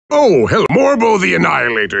Oh, hello. Morbo the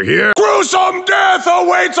Annihilator here. Gruesome death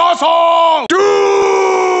awaits us all! Doom!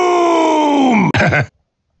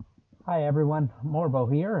 Hi everyone,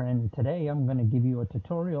 Morbo here, and today I'm going to give you a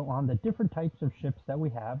tutorial on the different types of ships that we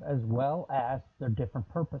have, as well as their different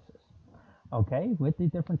purposes. Okay, with the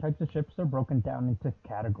different types of ships, they're broken down into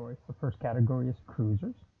categories. The first category is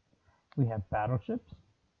cruisers. We have battleships.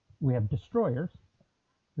 We have destroyers.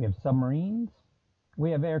 We have submarines.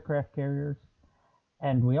 We have aircraft carriers.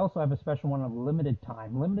 And we also have a special one of limited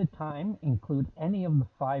time. Limited time includes any of the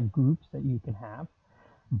 5 groups that you can have,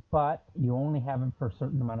 but you only have it for a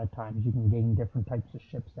certain amount of times. You can gain different types of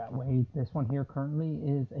ships that way. This one here currently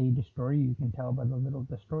is a destroyer. You can tell by the little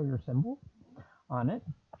destroyer symbol on it.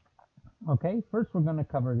 Okay, first we're going to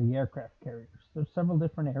cover the aircraft carriers. There's several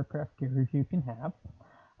different aircraft carriers you can have.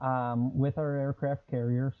 With our aircraft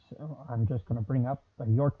carriers, I'm just going to bring up a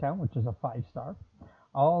Yorktown, which is a 5-star.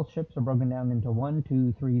 All ships are broken down into 1,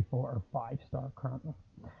 2, 3, 4, or 5-star currently.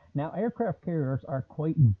 Now, aircraft carriers are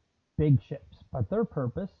quite big ships, but their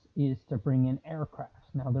purpose is to bring in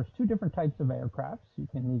aircrafts. Now, there's 2 different types of aircrafts. You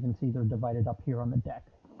can even see they're divided up here on the deck.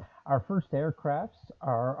 Our first aircrafts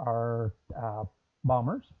are our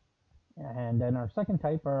bombers, and then our second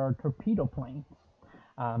type are our torpedo planes.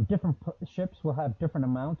 Different ships will have different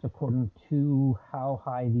amounts according to how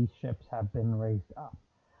high these ships have been raised up.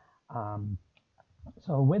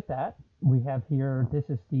 So with that, we have here, this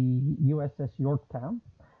is the USS Yorktown,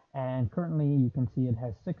 and currently you can see it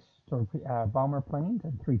has 6 bomber planes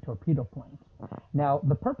and 3 torpedo planes. Now,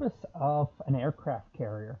 the purpose of an aircraft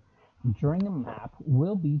carrier during a map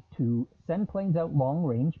will be to send planes out long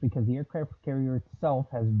range, because the aircraft carrier itself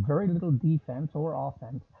has very little defense or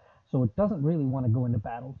offense, so it doesn't really want to go into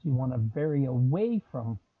battles. You want to vary away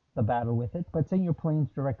from the battle with it, but send your planes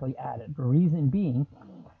directly at it. The reason being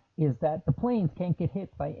is that the planes can't get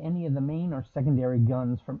hit by any of the main or secondary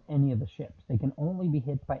guns from any of the ships. They can only be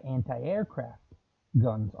hit by anti-aircraft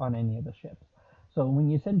guns on any of the ships. So when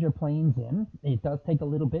you send your planes in, it does take a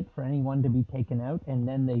little bit for anyone to be taken out, and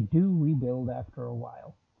then they do rebuild after a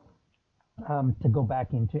while to go back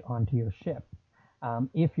onto your ship.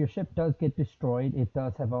 If your ship does get destroyed, it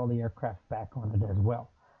does have all the aircraft back on it as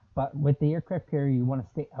well. But with the aircraft carrier, you want to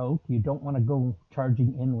stay out. You don't want to go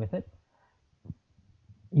charging in with it,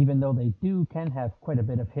 even though they can have quite a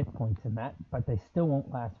bit of hit points in that, but they still won't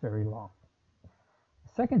last very long.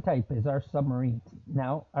 Second type is our submarines.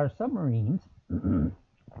 Now, our submarines, the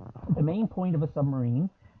main point of a submarine,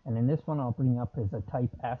 and in this one I'll bring up, is a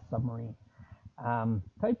Type S submarine.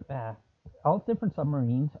 All different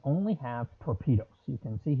submarines only have torpedoes. You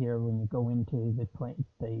can see here when you go into the plane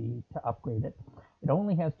to upgrade it, it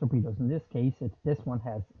only has torpedoes. In this case, this one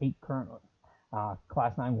has 8 currently.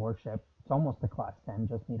 Class 9 warship. It's almost a class 10,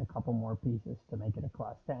 just need a couple more pieces to make it a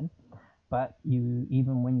class 10. But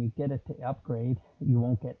even when you get it to upgrade, you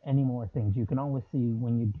won't get any more things. You can always see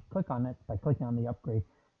when you click on it, by clicking on the upgrade,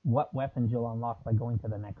 what weapons you'll unlock by going to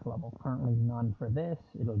the next level. Currently none for this,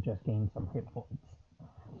 it'll just gain some hit points.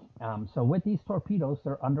 So with these torpedoes,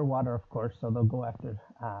 they're underwater, of course, so they'll go after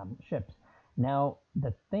ships. Now,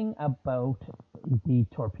 the thing about the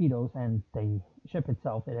torpedoes and the ship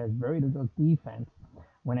itself, it has very little defense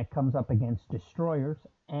when it comes up against destroyers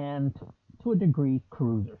and, to a degree,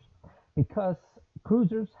 cruisers. Because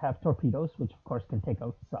cruisers have torpedoes, which of course can take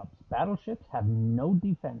out subs. Battleships have no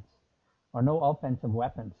defense or no offensive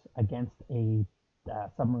weapons against a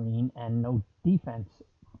submarine, and no defense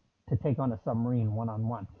to take on a submarine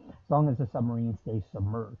one-on-one, as long as the submarine stays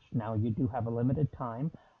submerged. Now, you do have a limited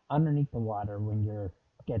time underneath the water when you're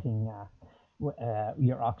getting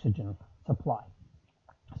your oxygen supply.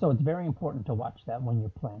 So it's very important to watch that when you're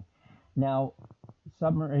playing. Now,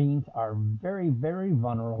 submarines are very, very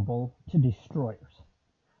vulnerable to destroyers.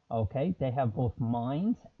 Okay, they have both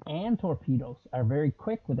mines and torpedoes, are very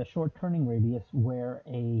quick with a short turning radius, where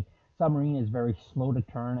a submarine is very slow to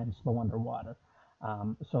turn and slow underwater.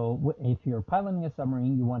 So if you're piloting a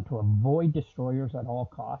submarine, you want to avoid destroyers at all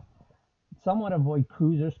costs. Somewhat avoid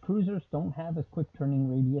cruisers. Cruisers don't have as quick turning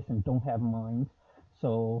radius and don't have mines,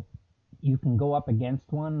 so you can go up against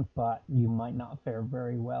one, but you might not fare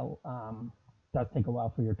very well. It does take a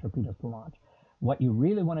while for your torpedoes to launch. What you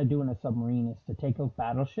really want to do in a submarine is to take out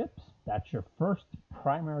battleships. That's your first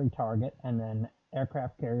primary target, and then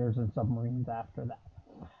aircraft carriers and submarines after that.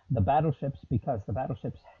 The battleships, because the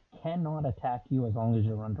battleships cannot attack you as long as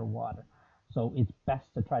you're underwater, so it's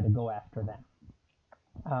best to try to go after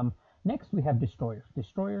them. Next, we have destroyers.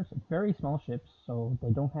 Destroyers, very small ships, so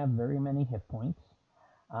they don't have very many hit points.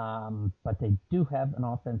 But they do have an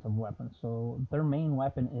offensive weapon. So their main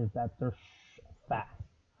weapon is that they're fast.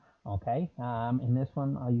 Okay. In this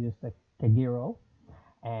one, I'll use the Kagero,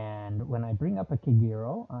 and when I bring up a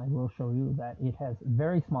Kagero, I will show you that it has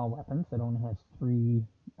very small weapons. It only has three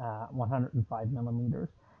 105 millimeters.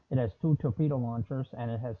 It has 2 torpedo launchers,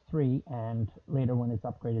 and it has 3, and later when it's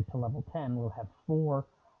upgraded to level 10, we'll have 4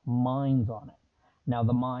 mines on it. Now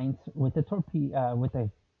the mines, with the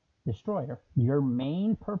destroyer, your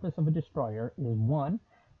main purpose of a destroyer is, 1,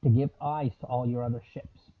 to give eyes to all your other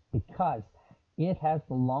ships, because it has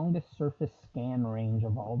the longest surface scan range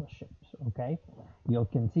of all the ships, okay? You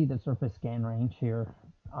can see the surface scan range here,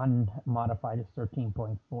 unmodified, is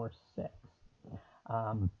 13.46.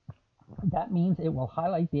 That means it will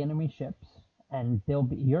highlight the enemy ships, and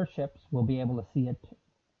your ships will be able to see it.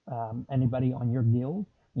 Anybody on your guild,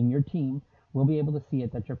 in your team, will be able to see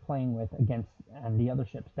it that you're playing with against and the other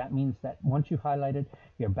ships. That means that once you highlight it,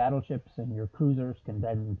 your battleships and your cruisers can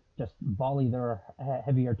then just volley their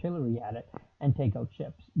heavy artillery at it and take out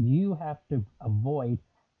ships. You have to avoid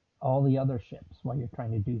all the other ships while you're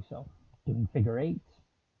trying to do so. Doing figure eights,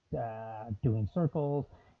 doing circles,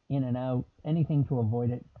 in and out, anything to avoid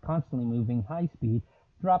it, constantly moving, high speed.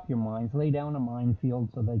 Drop your mines, lay down a minefield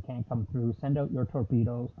so they can't come through, send out your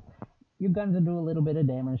torpedoes. Your guns will do a little bit of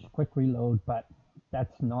damage, quick reload, but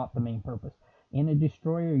that's not the main purpose. In a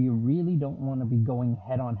destroyer, you really don't want to be going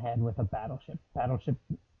head on head with a battleship. Battleship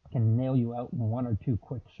can nail you out in 1 or 2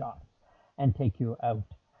 quick shots and take you out.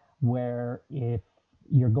 Where if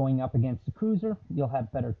you're going up against a cruiser, you'll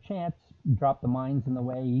have better chance. Drop the mines in the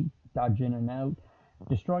way, dodge in and out.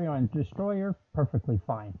 Destroyer on destroyer, perfectly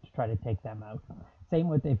fine to try to take them out. Same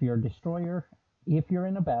with if you're a destroyer. If you're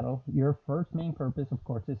in a battle, your first main purpose, of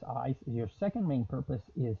course, is eyes. Your second main purpose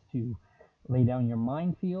is to lay down your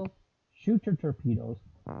minefield, shoot your torpedoes,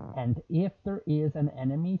 and if there is an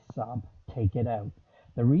enemy sub, take it out.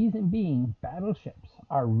 The reason being, battleships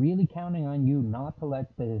are really counting on you not to let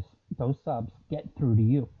those subs get through to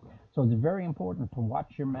you. So it's very important to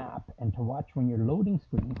watch your map and to watch when you're loading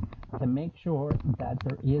screens to make sure that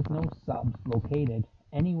there is no subs located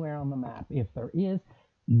anywhere on the map. If there is,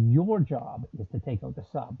 your job is to take out the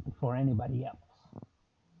sub before anybody else.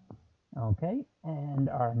 Okay, and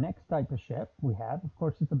our next type of ship we have, of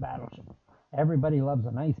course, is the battleship. Everybody loves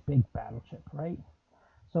a nice big battleship, right?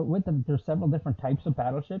 So there's several different types of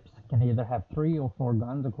battleships. It can either have 3 or 4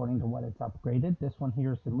 guns according to what it's upgraded. This one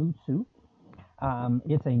here is the Mutsu.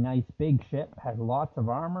 It's a nice big ship, has lots of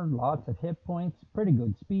armor, lots of hit points, pretty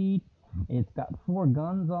good speed. It's got 4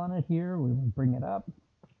 guns on it here. We will bring it up.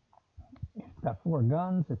 It's got 4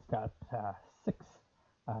 guns. It's got 6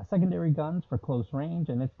 secondary guns for close range,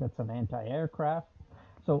 and it's got some anti-aircraft.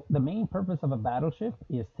 So the main purpose of a battleship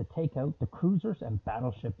is to take out the cruisers and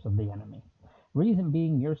battleships of the enemy. Reason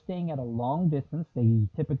being, you're staying at a long distance. They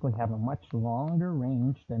typically have a much longer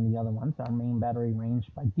range than the other ones. Our main battery range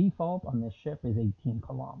by default on this ship is 18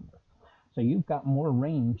 kilometers. So you've got more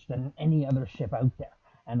range than any other ship out there.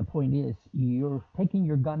 And the point is, you're taking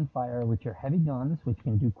your gunfire with your heavy guns, which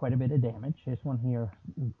can do quite a bit of damage. This one here,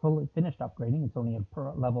 fully finished upgrading. It's only a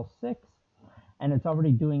level 6, and it's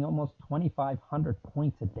already doing almost 2,500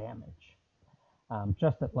 points of damage.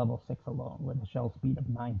 Just at level 6 alone, with a shell speed of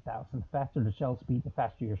 9,000. The faster the shell speed, the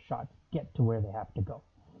faster your shots get to where they have to go.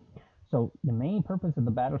 So the main purpose of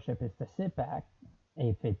the battleship is to sit back.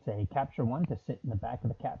 If it's a capture one, to sit in the back of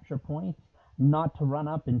the capture points, not to run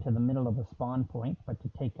up into the middle of a spawn point, but to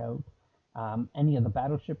take out any of the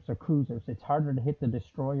battleships or cruisers. It's harder to hit the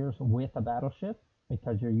destroyers with a battleship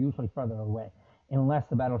because you're usually further away. Unless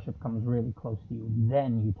the battleship comes really close to you,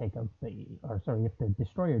 then you take out if the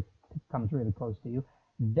destroyer comes really close to you,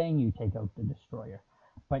 then you take out the destroyer.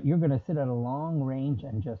 But you're going to sit at a long range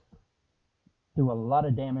and just do a lot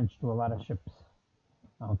of damage to a lot of ships.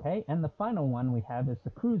 Okay, and the final one we have is the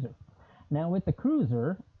cruiser. Now with the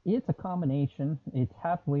cruiser, it's a combination. It's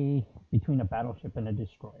halfway between a battleship and a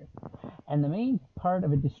destroyer. And the main part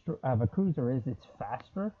of a cruiser is it's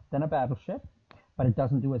faster than a battleship, but it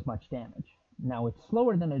doesn't do as much damage. Now it's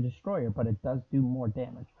slower than a destroyer, but it does do more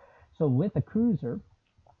damage. So with a cruiser,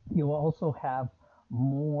 you also have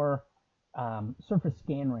more surface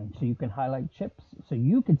scan range, so you can highlight ships. So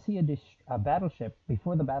you can see a battleship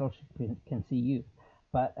before the battleship can see you,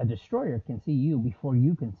 but a destroyer can see you before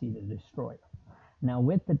you can see the destroyer. Now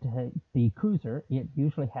with the cruiser, it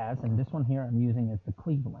usually has, and this one here I'm using is the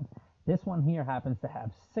Cleveland. This one here happens to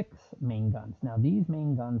have 6 main guns. Now these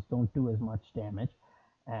main guns don't do as much damage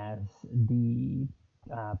as the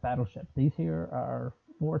battleship. These here are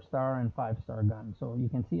 4-star and 5-star guns. So you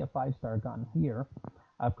can see a 5-star gun here,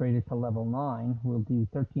 upgraded to level 9, will do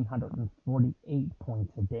 1,348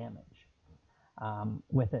 points of damage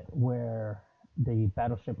with it, where the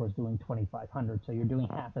battleship was doing 2,500. So you're doing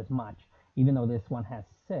half as much. Even though this one has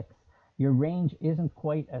 6, Your range isn't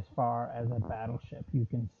quite as far as a battleship. You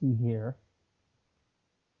can see here,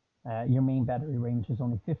 your main battery range is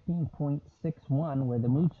only 15.61, where the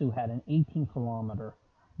Mutsu had an 18-kilometer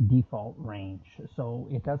default range. So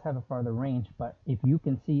it does have a farther range, but if you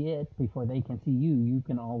can see it before they can see you, you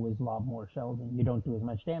can always lob more shells and you don't do as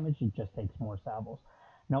much damage. It just takes more salvos.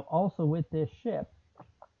 Now, also with this ship,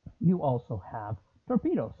 you also have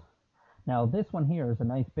torpedoes. Now, this one here is a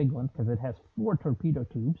nice big one because it has 4 torpedo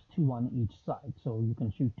tubes, 2 on each side. So you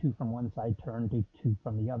can shoot 2 from one side, turn to 2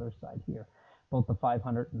 from the other side here. Both the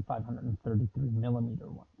 500 and 533 millimeter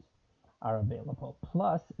ones are available.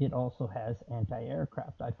 Plus, it also has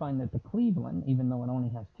anti-aircraft. I find that the Cleveland, even though it only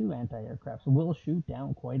has 2 anti-aircrafts, will shoot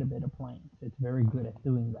down quite a bit of planes. It's very good at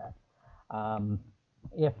doing that.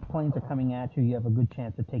 If planes are coming at you, you have a good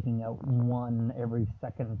chance of taking out one every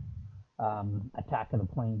second attack of the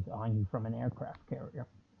planes on you from an aircraft carrier.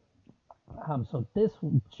 So this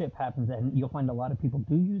ship happens, and you'll find a lot of people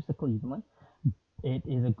do use the Cleveland. It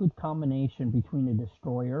is a good combination between a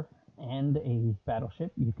destroyer and a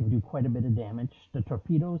battleship. You can do quite a bit of damage. The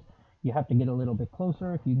torpedoes, you have to get a little bit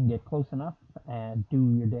closer. If you can get close enough and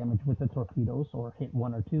do your damage with the torpedoes or hit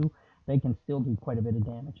 1 or 2, they can still do quite a bit of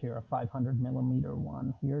damage here. A 500 millimeter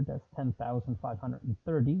one here does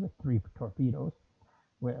 10,530 with 3 torpedoes,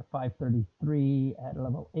 where 533 at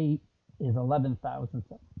level 8 is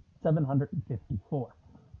 11,754.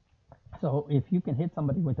 So if you can hit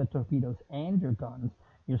somebody with the torpedoes and your guns,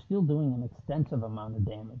 you're still doing an extensive amount of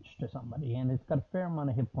damage to somebody, and it's got a fair amount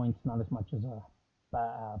of hit points, not as much as a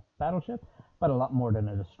battleship, but a lot more than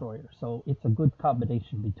a destroyer. So it's a good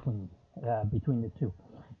combination between the two.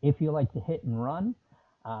 If you like to hit and run,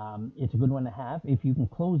 it's a good one to have. If you can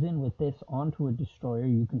close in with this onto a destroyer,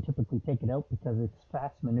 you can typically take it out because its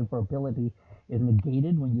fast maneuverability is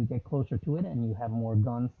negated when you get closer to it, and you have more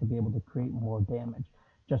guns to be able to create more damage.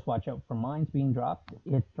 Just watch out for mines being dropped.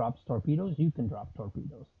 It drops torpedoes, you can drop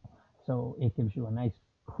torpedoes. So it gives you a nice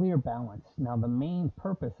clear balance. Now, the main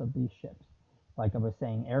purpose of these ships, like I was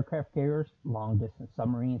saying, aircraft carriers, long distance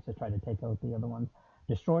submarines to try to take out the other ones,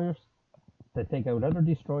 destroyers to take out other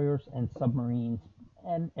destroyers, and submarines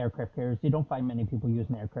and aircraft carriers. You don't find many people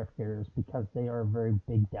using aircraft carriers because they are a very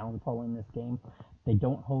big downfall in this game. They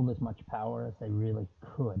don't hold as much power as they really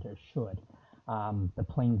could or should. The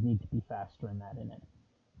planes need to be faster in it.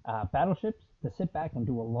 Battleships, to sit back and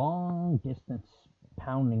do a long distance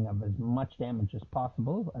pounding of as much damage as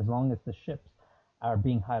possible, as long as the ships are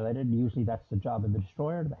being highlighted. Usually that's the job of the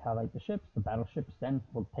destroyer, to highlight the ships. The battleships then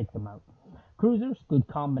will take them out. Cruisers, good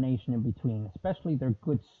combination in between, especially they're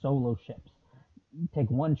good solo ships. Take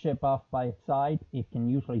one ship off by its side, it can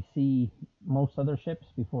usually see most other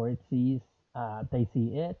ships before they see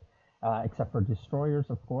it. Except for destroyers,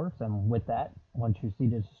 of course, and with that, once you see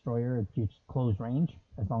the destroyer, it's close range.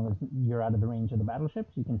 As long as you're out of the range of the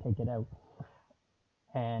battleships, you can take it out.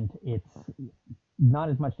 And it's not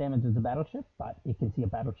as much damage as a battleship, but it can see a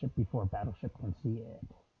battleship before a battleship can see it.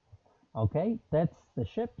 Okay, that's the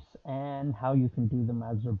ships and how you can do them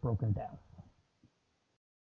as they're broken down.